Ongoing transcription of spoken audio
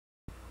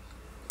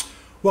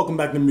Welcome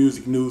back to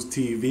Music News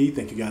TV.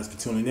 Thank you guys for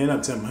tuning in.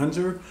 I'm Tim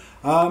Hunter.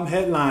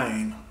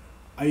 Headline: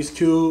 Ice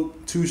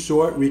Cube, Too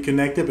Short,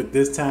 reconnected, but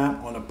this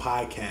time on a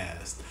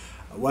podcast.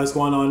 What's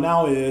going on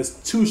now is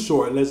Too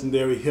Short,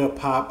 legendary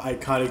hip-hop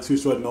iconic Too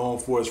Short, known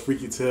for his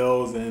freaky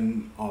tales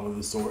and all of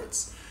the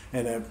sorts,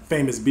 and a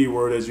famous B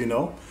word, as you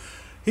know.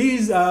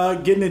 He's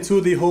getting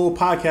into the whole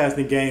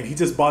podcasting game. He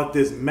just bought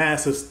this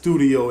massive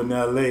studio in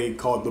LA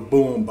called the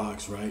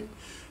BoomBox, right?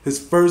 His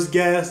first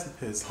guest,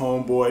 his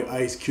homeboy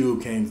Ice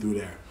Cube, came through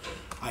there.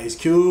 Ice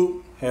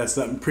Cube has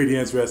something pretty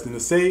interesting to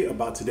say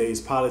about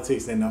today's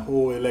politics and the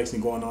whole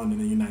election going on in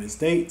the United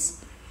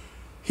States.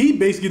 He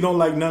basically don't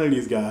like none of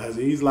these guys.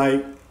 He's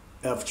like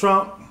F.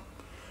 Trump,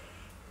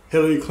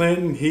 Hillary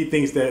Clinton. He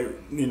thinks that,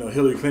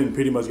 Hillary Clinton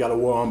pretty much got a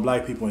war on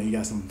black people, and he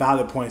got some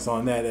valid points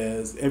on that.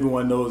 As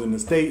everyone knows in the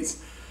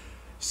States,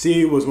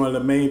 she was one of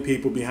the main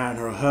people behind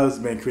her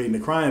husband creating the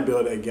crime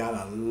bill that got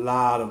a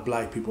lot of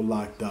black people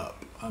locked up.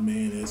 I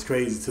mean, it's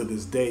crazy to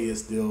this day.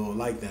 It's still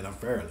like that,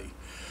 unfairly.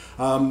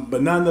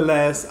 But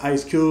nonetheless,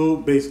 Ice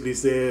Cube basically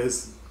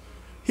says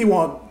he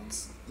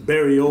wants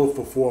Barry O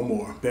for 4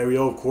 more. Barry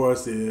O, of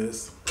course,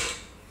 is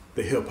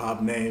the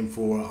hip-hop name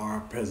for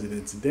our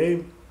president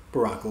today,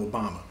 Barack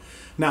Obama.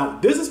 Now,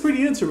 this is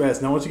pretty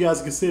interesting. I want you guys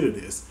to consider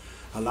this.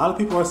 A lot of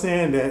people are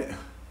saying that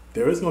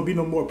there is going to be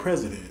no more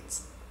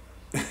presidents.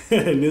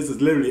 And this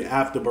is literally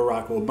after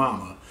Barack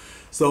Obama.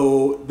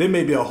 So there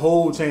may be a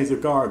whole change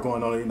of guard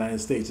going on in the United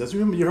States. Just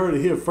remember, you heard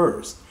it here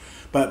first.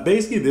 But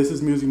basically, this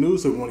is music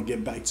news, so we want to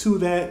get back to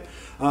that.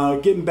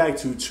 Getting back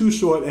to Too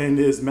Short and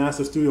his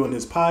massive studio and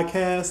his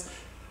podcast.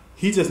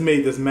 He just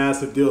made this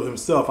massive deal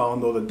himself. I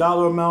don't know the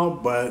dollar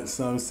amount, but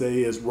some say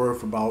it's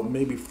worth about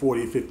maybe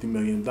 $40–50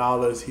 million.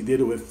 He did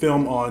it with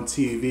Film on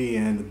TV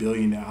and the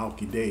billionaire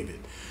Alki David.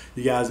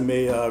 You guys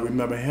may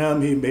remember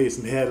him. He made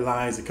some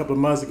headlines a couple of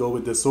months ago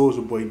with the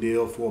Soulja Boy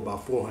deal for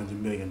about $400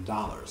 million.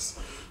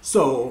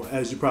 So,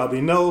 as you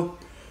probably know,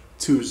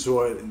 Too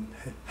Short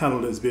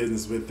handled his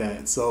business with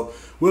that. So,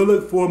 we'll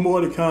look for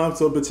more to come.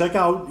 So, but check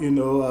out,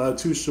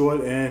 Too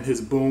Short and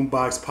his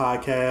BoomBox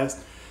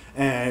podcast.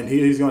 And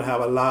he's going to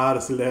have a lot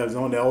of celebs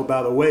on there. Oh,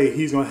 by the way,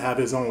 he's going to have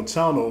his own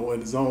channel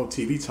and his own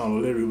TV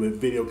channel, literally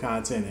with video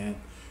content. And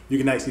you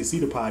can actually see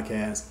the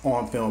podcast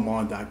on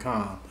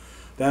filmon.com.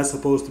 That's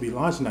supposed to be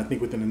launching, I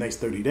think, within the next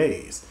 30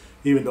 days,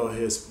 even though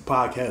his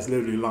podcast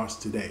literally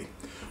launched today.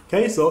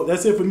 Okay, so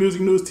that's it for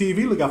Music News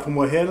TV. Look out for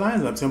more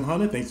headlines. I'm Tim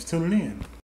Hunter. Thanks for tuning in.